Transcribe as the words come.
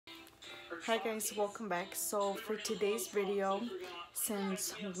Hi guys, welcome back. So for today's video,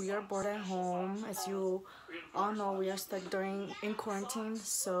 since we are bored at home, as you all know, we are stuck in quarantine.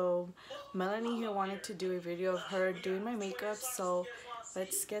 So Melanie here wanted to do a video of her doing my makeup. So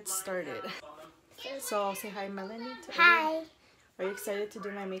let's get started. So say hi, Melanie. Hi. Are you excited to do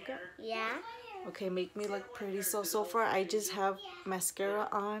my makeup? Yeah. Okay, make me look pretty. So far I just have mascara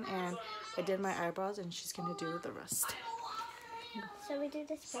on and I did my eyebrows, and she's gonna do the rest. So we do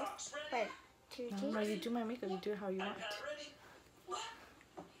this first? Wait, No, you do my makeup. You do it how you want.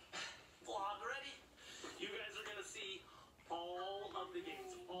 Vlog ready? You guys are gonna see all of the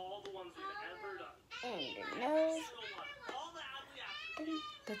games, all the ones we've ever done. And the nose. All the ugly actors.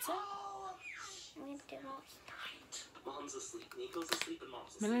 That's it. I'm gonna do most. Mom's asleep. Nico's asleep and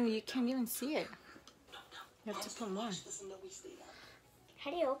Mom's asleep. Melanie, you can't even see it. You have to put more. How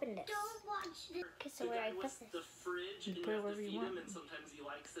do you open this? Okay, so where I put this? The fridge, You and put it have to wherever you feed want. him, and sometimes he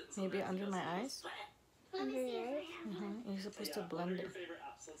likes it, and Maybe sometimes he under my doesn't. eyes. Under there. And you're supposed to What blend are your it. favorite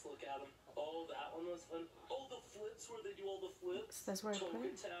apps? Let's look at them. Oh, that one was fun. Oh, the flips where they do all the flips. So that's where I put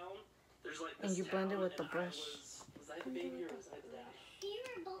it. Town. There's like And this you blend it town, with the and I brush. Was I the baby or was I the dad? You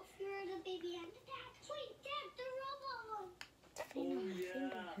were both the baby and the dad. Wait, Dad, the robot one. Oh,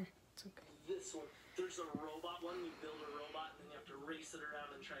 yeah. It's okay. This one. There's a robot one. You build a robot and then you have to race it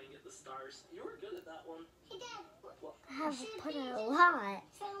around and try and get the stars. You were good at that one. Hey, Dad. I have put a lot.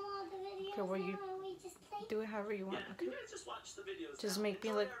 Film all the videos. Okay, well, you and we just play. do it however you want, Yeah, okay? you guys just watch the videos. Just now. make me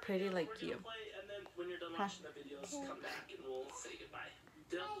Enjoy look our pretty videos. like We're you. gonna play, and then when you're done Huh. watching the videos, come back and we'll say goodbye.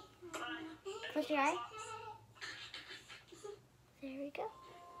 Bye. Close your eyes. There we go.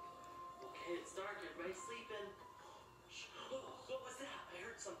 Okay, it's dark. Everybody's sleeping. Shh. What was that? I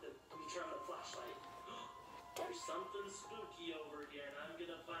heard something. Let me turn on the flashlight. There's something spooky over here, and I'm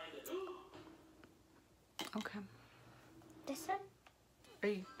gonna find it. Okay. This one?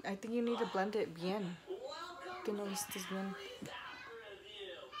 I think you need to blend it bien. Welcome Que no vistes bien. to the app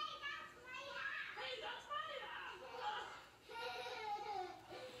review. Hey, that's my app.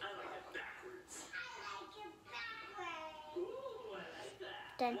 I like it backwards. Ooh, I like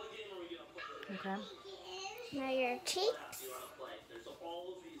that. Done. What game are we gonna play? Okay. Now your What cheeks. app do you wanna play? There's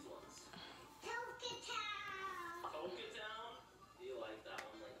all of these ones. Toka Town. Do you like that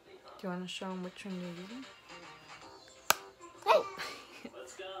one lately, huh? Do you want to show them which one you're using? Hey.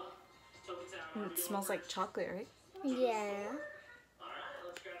 Let's go. Toka Town. It smells like chocolate, right? Yeah. Alright,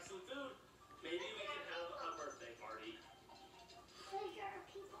 let's grab some food. Maybe we can have a birthday party. Yeah.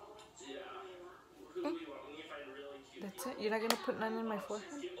 Who do we want? We need to find really cute That's people. it? You're not going to put none in my forehead?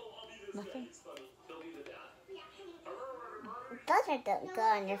 Oh, I'll be this Nothing? guy. He's funny. He'll be the dad. Those are don't go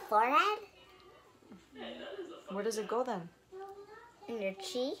on your forehead. Hey, that is a fun Where does it go then? And your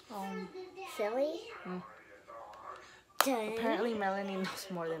cheek. Mm. Silly. Done. Apparently Melanie knows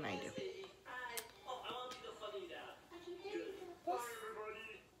more than I do. Oh, I want to be the funny dad. Good. This. Hi,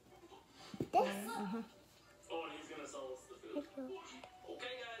 everybody. This. Oh, and he's going to sell us the food.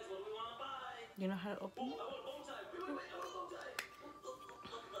 Okay, guys, what do we want to buy? You know how to open Oh, it? I want a bow tie. Wait, I want a bow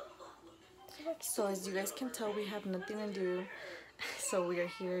tie. So as you guys can tell, we have nothing to do. So we are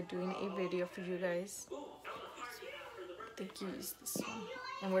here doing a video for you guys. Ooh, I want a party app for the I birthday. think you use this one.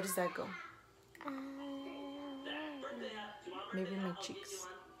 And where does that go? Birthday app. Do you want a Maybe birthday my app? I'll give cheeks. you one.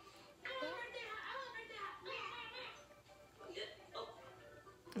 Yeah. Oh,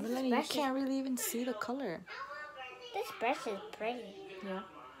 Melanie, you can't really even see the color. This brush is pretty. Yeah.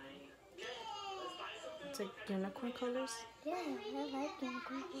 It's like unicorn colors. Yeah, I like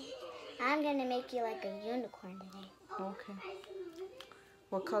unicorn. I'm gonna make you like a unicorn today. Okay.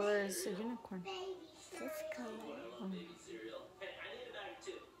 What color is a unicorn? This color. cereal. Hey, I need a bag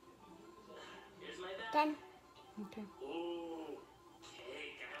too. Here's my bag. Done. Okay. Ooh,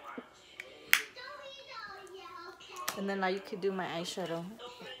 cake. I want cake. And then now you could do my eyeshadow.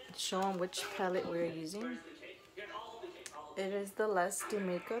 Show them which palette we're using. The cake. Here, I'll hold the cake. I'll hold It is the Let's Do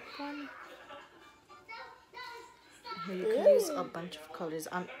Makeup one. Here you can use a bunch of colors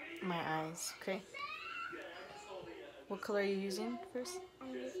on my eyes, okay? What color are you using first?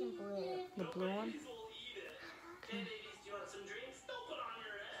 I'm using blue. The blue one? Hey, babies, do you want some drinks? Don't put on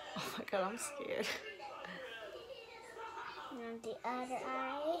your head. Oh my god, I'm scared. And the other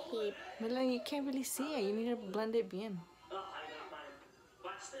eye, he Melanie, you can't really see it. You need to blend it bien. Oh, I got mine.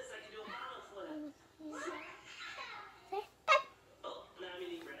 Watch this. I can do a bottle flip. Oh, now I'm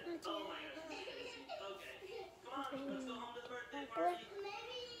eating bread. Oh my gosh, this is crazy. Okay. Come on, let's go home to the birthday party.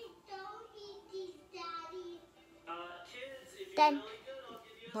 Kids, if you're Done. really good, I'll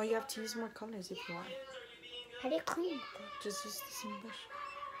give you a No, you have to use more colors if you want. kids. Are you being good? How do you clean it? Just use the same brush.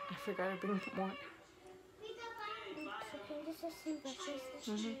 I forgot to bring more. Okay, this is some brushes.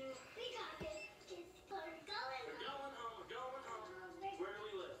 Mm-hmm.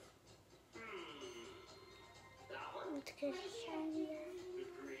 this shinier.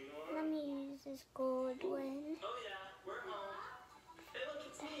 Let me use this gold one. Oh yeah, we're home. Hey, look,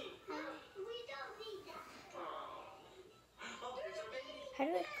 it's me. We don't need that. Oh, there's our baby. How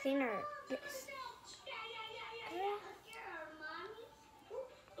do I clean our this? Yeah. Mommy.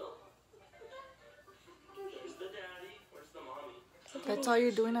 Oh. There's the daddy. Where's the mommy? That's all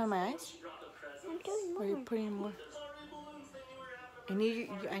you're doing on my eyes? She brought the presents. I'm doing Or are you more. putting more? There's already balloons that you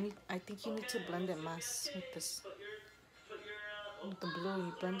were having. I think you need to blend it más with this. Put your, With the blue,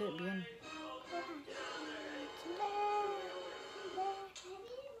 you blend it bien.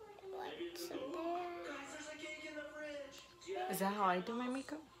 Guys, there's a cake in the fridge. Do you have Is that how I do my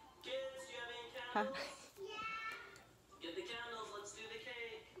makeup? kids? Do you have any Huh? candles? Get the candles. Let's do the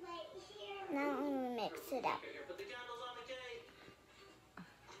cake. Now I'm gonna mix it up. Here, put the candles on the cake.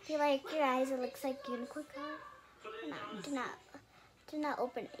 Do you like your eyes? It looks like unicorn color. Put it No, do not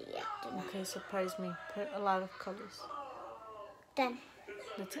open it yet. Do not. Okay, surprise me. Put a lot of colors. Done.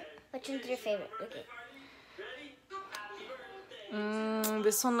 That's it. Which one's your favorite? Okay. ready. Happy birthday.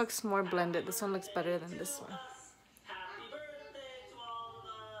 This one looks more blended. This one looks better than this one. Happy birthday to all of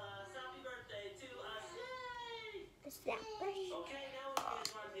us. Happy birthday to us. Yay. This that brush. Okay, now what do you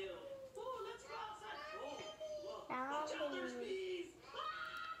guys want to do? Ooh, let's go outside. Whoa, whoa. Now Watch out, there's bees.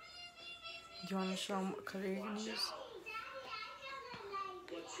 Do you want to show them what color you're going to use?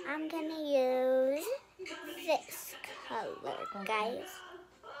 I'm gonna use this color, guys.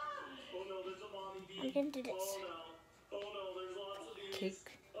 Oh no, there's a mommy bee. I'm gonna do this. Oh no, there's lots of bees. Cake.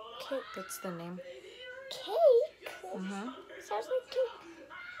 Cake. That's the name. Cake? Mm-hmm. Sounds like cake.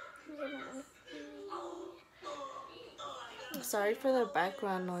 Sorry for the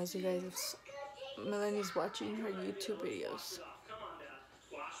background noise, you guys. It's Melanie's watching her YouTube videos. Come on, Dad.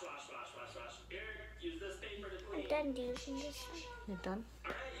 Wash. Here, use this paper to clean. I'm done using this one. You're done?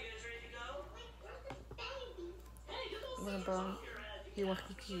 Alright, you guys ready to go? Hey, get those What things about off your head.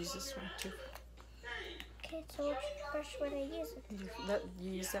 you can use this one too? Okay, so which brush would I use?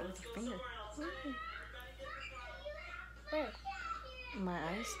 You use that with your finger. Where? My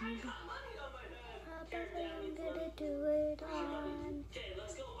eyes, maybe? Probably I'm gonna do it on Okay,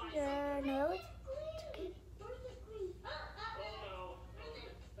 let's go buy your nose. Okay.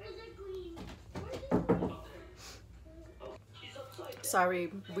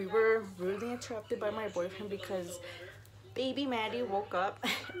 Sorry, we were rudely interrupted by my boyfriend because baby Maddie woke up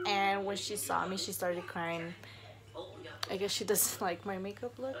and when she saw me, she started crying. I guess she doesn't like my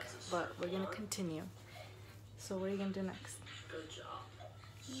makeup look, but we're gonna continue. So what are you gonna do next? Good job.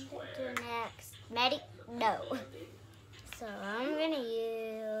 Do next. Maddie, no. So I'm gonna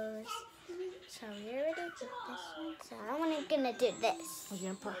use. So we already did this one. So I'm gonna do this. Are you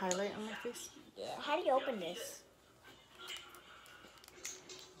gonna put highlight on my face? Yeah. How do you open this?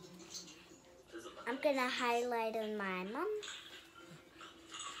 I'm gonna highlight on my mom.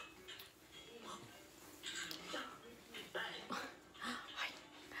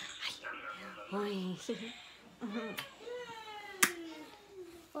 Oi.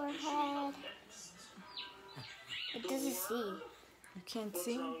 Forehead. It doesn't see. You can't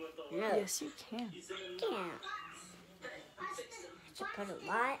see? No. Yes, you can. Can't. Should put a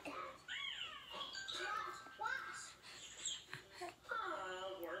lot.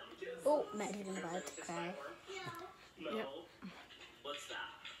 Oh, Maddie's about to cry. No. Yep. What's that?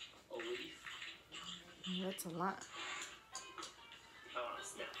 A leaf? That's a lot. I want to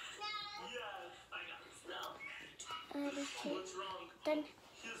smell. Yes, I got the smell. Okay. What's wrong? Done.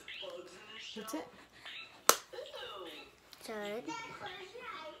 He has bugs in his shell. That's it. Ew. Done.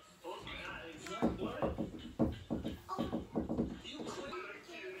 Oh, nice. What? You clean it,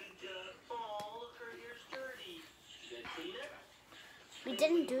 cutie cat. Oh, look, her hair's dirty. You gonna clean it? We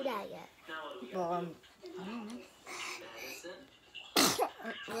didn't do that yet. Now what do we Well, got? I don't know. Medicine?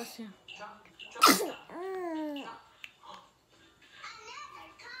 Let's see.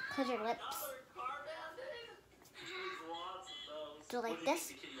 Close your lips. Car Band-Aid? There's lots of those. Do you like What do this?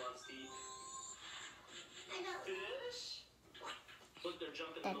 think the kitty wants to eat? Fish? Look, they're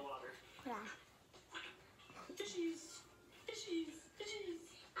jumping in Done. the water. Hold on. Fishies.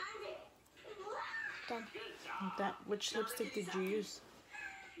 Done. Good job. Which lipstick did you use?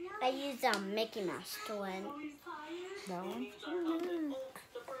 I used Mickey Mouse to win. That one? Oh,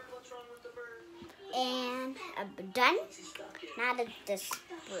 the bird. What's wrong with the bird? And I'm done. Now that this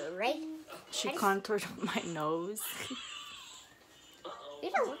right. She contoured my nose. You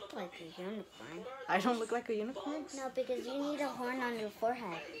don't look like a unicorn. I don't look like a unicorn? No, because you need a horn on your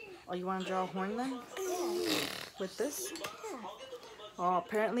forehead. Oh, you want to draw a horn then? Yeah. With this? Oh,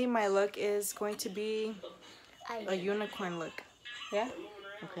 apparently my look is going to be a I unicorn look. Yeah?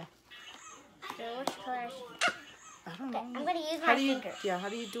 Okay. so which color? I don't Okay, know. I'm gonna use How my do you? finger. Yeah. How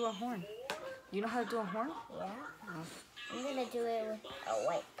do you do a horn? You know how to do a horn? Yeah. I'm gonna do it with a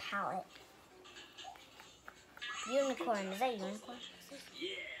white palette. Unicorn. Is that unicorn?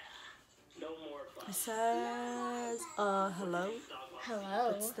 No more It says, hello.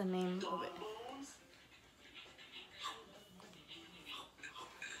 Hello. That's the name of it.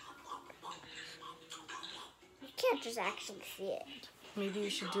 You can't just actually see it. Maybe you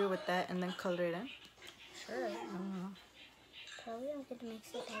should do it with that and then color it in. Sure. I don't know. Probably I'm gonna mix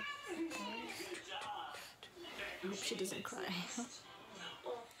it like I hope she doesn't cry.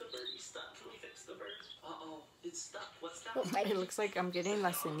 Oh, the birdie's stuck. Can we fix the bird? Uh-oh, it's stuck. What's that? oh, like, It looks like I'm getting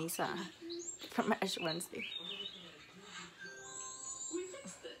la ceniza from Ash Wednesday. We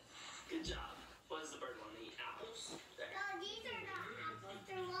fixed it. Good job. What does the bird want to eat? Apples? There. No, these are not apples.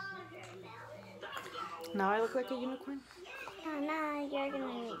 They're watermelon. That's the whole. Now I look like a unicorn. oh no, you're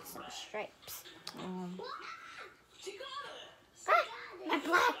gonna need some stripes. She got it! Ah, my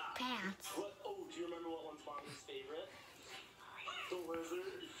black pants. What? Oh, do you remember what one's mommy's favorite? The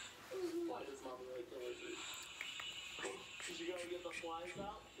lizard. Why does mommy like the lizard? Did you go and get the flies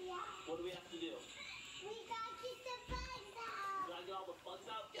out? Yeah. What do we have to do? We got to get the bugs out. Gotta get all the bugs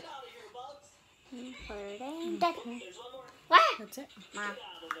out? Get out of here, bugs! There's one more. What? That's it. Mom, Get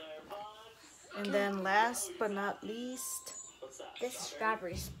out of there, bugs! And then last but not least, What's that? this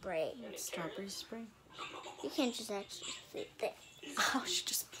strawberry spray. strawberry spray. You can't just actually see this. Oh, she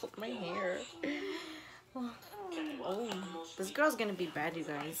just pulled my hair. Oh, this girl's gonna be bad, you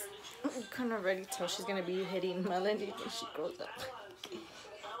guys. You can already tell she's gonna be hitting Melanie when she grows up.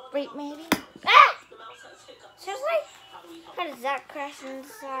 Wait, maybe? Ah! Seriously? How does that crash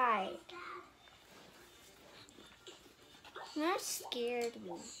inside? That scared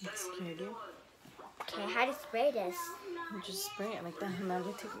me. It scared you? Okay, how do you spray this? You just spray it like that. And now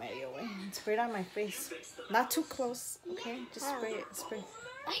we take Maddie away. And spray it on my face. Not too close, okay? Just spray it. Spray.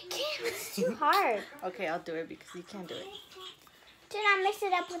 I can't. It's too hard. Okay, I'll do it because you can't do it. Do not mix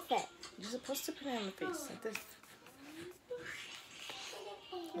it up with it. You're supposed to put it on the face like this.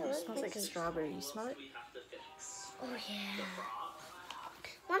 It It looks smells like strawberry. You smell it? Oh yeah.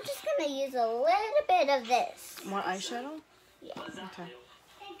 Well, I'm just gonna use a little bit of this. More eyeshadow? Yeah. Okay. It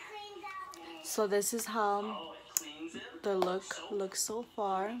cleans out. So this is how Oh, it cleans it. the look looks so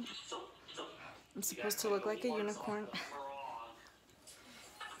far. I'm supposed to look like a unicorn.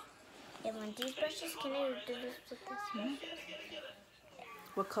 And when these brushes, can I do this with this?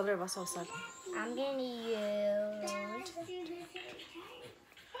 What color vas a usar? I'm gonna use.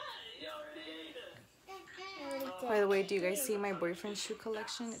 By the way, do you guys see my boyfriend's shoe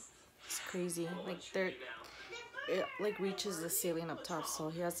collection? It's crazy. Like it like reaches the ceiling up top. So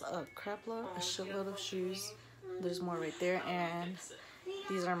he has a crap load, a shitload of shoes. There's more right there, and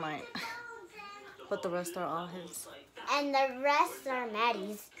these are mine. But the rest are all his. And the rest are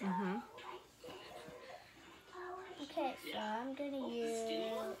Maddie's. Mhm. Okay, so I'm gonna use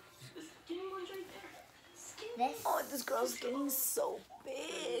this. Oh, this girl's getting so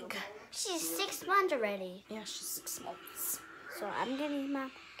big. She's 6 months already. Yeah, she's 6 months. So I'm gonna use my.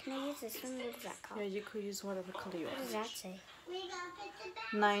 Can I use this one? What does that Yeah, called? you could use whatever color you What does want. that say? We got to get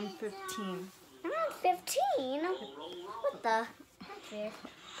the 9:15. I'm on 15. What the? That's weird.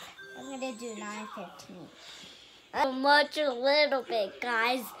 I'm gonna do 9:15. So much a little bit,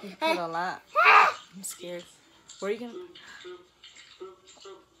 guys. You put a lot. I'm scared. Where are you gonna?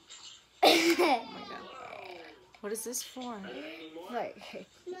 Oh my god. What is this for? like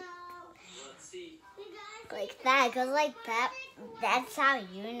no. Let's see. that, goes like that. That's how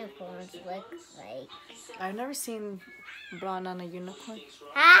unicorns look like. I've never seen blonde on a unicorn.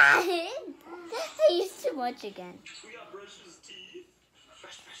 Ah! I used too much again. We got brushes, teeth.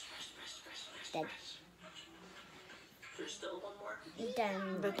 Brush, brush, brush, brush, brush, brush. Dead. There's still one more.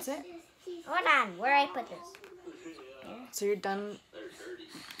 Done. That's it? Hold on, where I put this? So you're done They're dirty.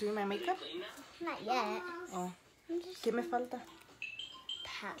 doing my makeup? Clean now? Not yet. Oh, I'm just ¿qué me falta?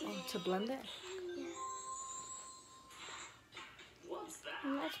 pat. To blend it? What's that?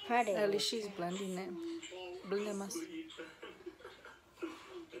 That's pretty. At least she's blending it. Blende más. It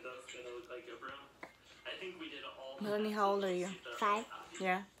does kind of look like a brown. I think we did all the Melanie, how old are you? 5.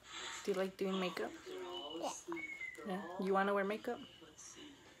 Yeah? Do you like doing makeup? Yeah. You want to wear makeup?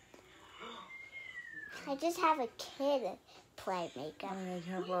 I just have a kid play makeup. Oh, yeah,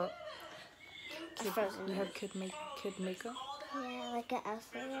 you have a kid, Frozen. you have kid makeup? Yeah, like an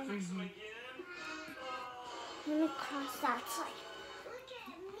Elsa one. Mm-hmm. Let me cross that side. Look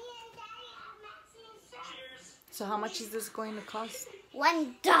at me and Daddy have matching shirts. So how much is this going to cost?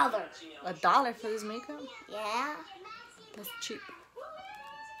 $1. $1 for this makeup? Yeah. That's cheap.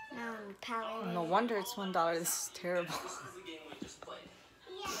 Now on the palette. No wonder it's $1. This is terrible. This is the game we just played.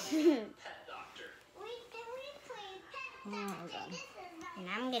 Yeah. Pet Doctor. We played Oh my god. And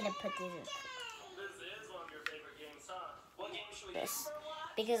I'm gonna put these in This is one of your favorite games, huh? What game should we get this. for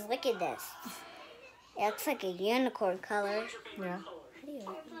last? Because look at this. It looks like a unicorn color. What's your favorite Yeah. color? How do you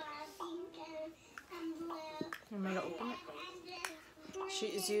open You want me to open it? She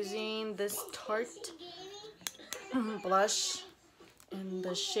is using this Tarte blush in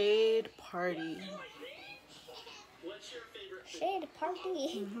the shade Party. What's your favorite Shade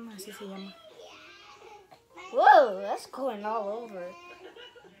Party. Así se llama. Whoa, that's going all over.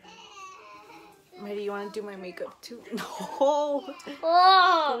 Maybe you want to do my makeup too? No. Go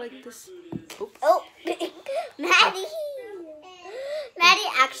Oh, like this. Oops. oh, Maddie. Maddie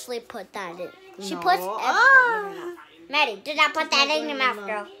actually put that in. She No. puts everything in her Ah. mouth. Maddie, do not put that in your mouth, mouth.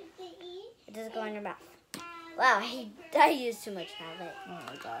 girl. It doesn't go in your mouth. Wow, I used too much of it. Oh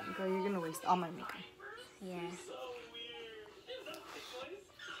my god, girl, you're gonna waste all my makeup. Yeah.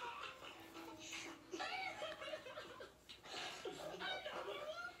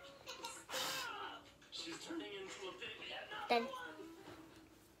 She's turning into a big head. Then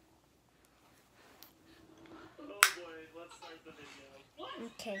Oh boy, let's start the video.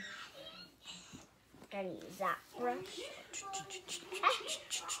 okay. Gotta use that brush.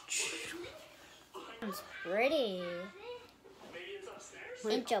 It's pretty. Maybe it's upstairs?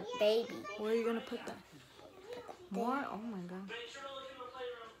 Wait. Angel baby. Where are you gonna put that? More? Oh my god. Make sure to look in the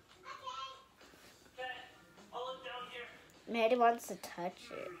playroom. Okay, I'll look down here. Maddie wants to touch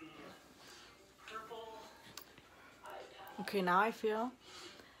it. Purple. Okay, now I feel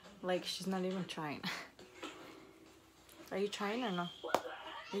like she's not even trying. Are you trying or no?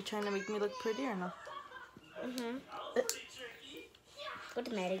 Are you trying to make me look pretty or no? What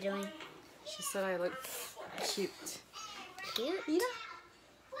is Maddie doing? She said I look cute. Cute. Yeah.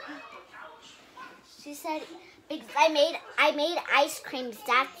 She said because I made ice creams.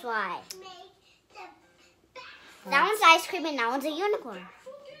 That's why. That one's ice cream and that one's a unicorn.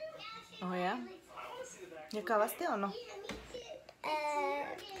 Oh yeah? ¿Ya acabaste o no?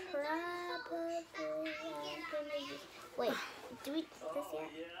 Probably. Wait, do we this yet?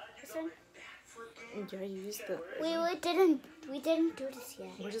 This one? Yeah, you used the... We didn't do this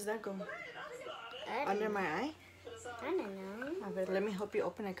yet. Where does that go? I don't Under my eye? I don't know. Okay, let me help you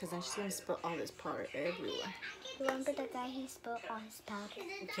open it because then she's gonna spill all this powder everywhere. Remember the guy who spilled all his powder?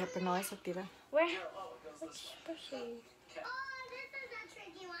 Yeah, pero no es activa. Where? Which brush are you?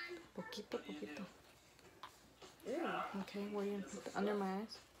 Poquito, poquito. Ooh. Okay, where are you gonna put it? Under my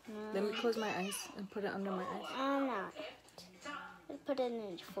eyes? Let me close my eyes and put it under my eyes. I'm not. Let's put it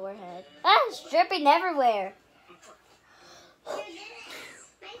in your forehead. Ah, it's dripping everywhere.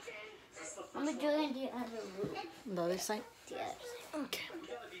 I'm doing the other room. The other side? The other side. Okay.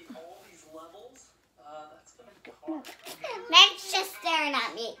 Gotta beat all these levels. That's gonna be hard. Meg's just staring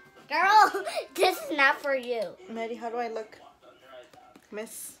at me. Girl, this is not for you. Maddie, how do I look?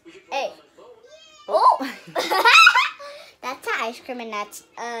 Miss? Hey. Oh! That's an ice cream and that's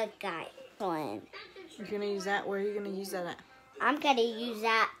a guy one. You're gonna use that? Where are you gonna use that at? I'm gonna use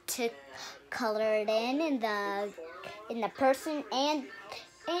that to color it in the person and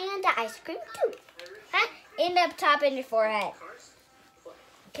the ice cream too. Huh? And up top in your forehead.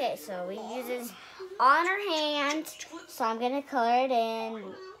 Okay, so we use this on her hand. So I'm gonna color it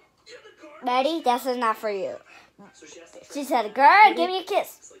in. Maddie, this is not for you. She said, "Girl, give me a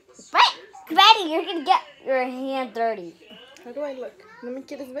kiss." Right, Maddie, you're gonna get your hand dirty. How do I look? ¿No me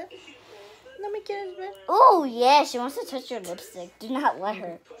quieres ver? ¿No me quieres ver? Oh yeah, she wants to touch your lipstick. Do not let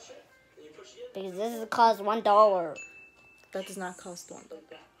her, because this is cost $1. That does not cost one.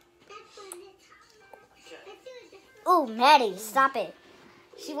 Oh, Maddie, stop it.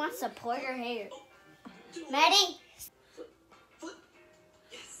 She wants to pour your hair. Maddie.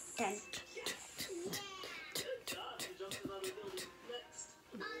 Done.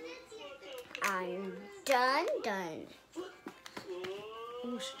 I'm done.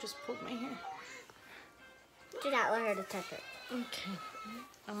 Oh, she just pulled my hair. Do not let her to touch it. Okay.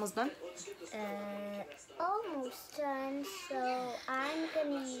 Almost done? Almost done. So I'm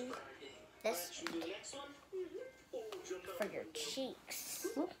gonna use this for your cheeks.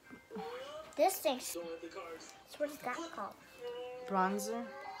 This thing. So what is that called? Bronzer.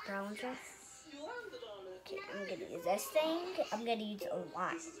 Bronzer. Okay, I'm gonna use this thing. I'm gonna use a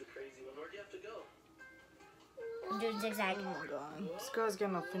lot. This is a crazy one. Where do you have to go? I'm doing zigzag. Oh my god. This girl's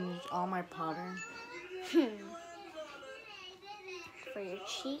gonna finish all my powder. For your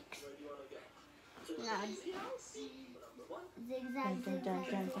cheeks. No. Zigzag, zigzag.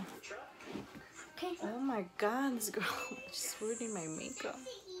 Okay. Oh my god, this girl is ruining my makeup.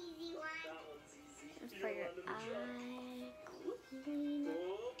 for your eye cleaner.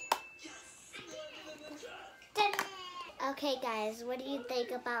 Okay, guys, what do you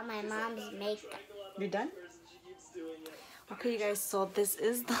think about my mom's makeup? You're done? Okay, you guys, so this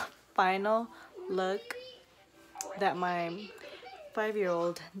is the final look that my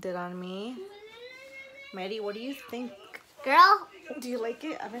 5-year-old did on me. Maddie, what do you think? Girl, Do you like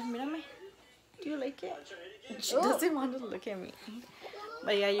it? A ver, mírame. Do you like it? She Ooh. doesn't want to look at me.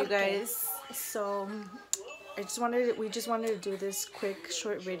 But yeah, you guys, so we just wanted to do this quick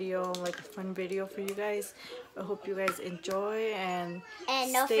short video, like a fun video for you guys. I hope you guys enjoy and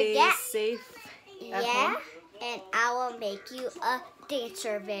don't stay forget, safe at yeah, home. and I will make you a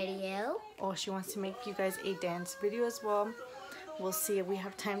dancer video. Oh, she wants to make you guys a dance video as well. We'll see if we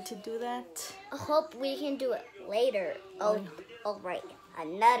have time to do that. I hope we can do it later. Oh, right,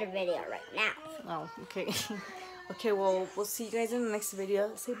 another video right now. Oh, okay. Okay, well, we'll see you guys in the next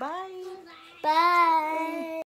video. Say bye. Bye.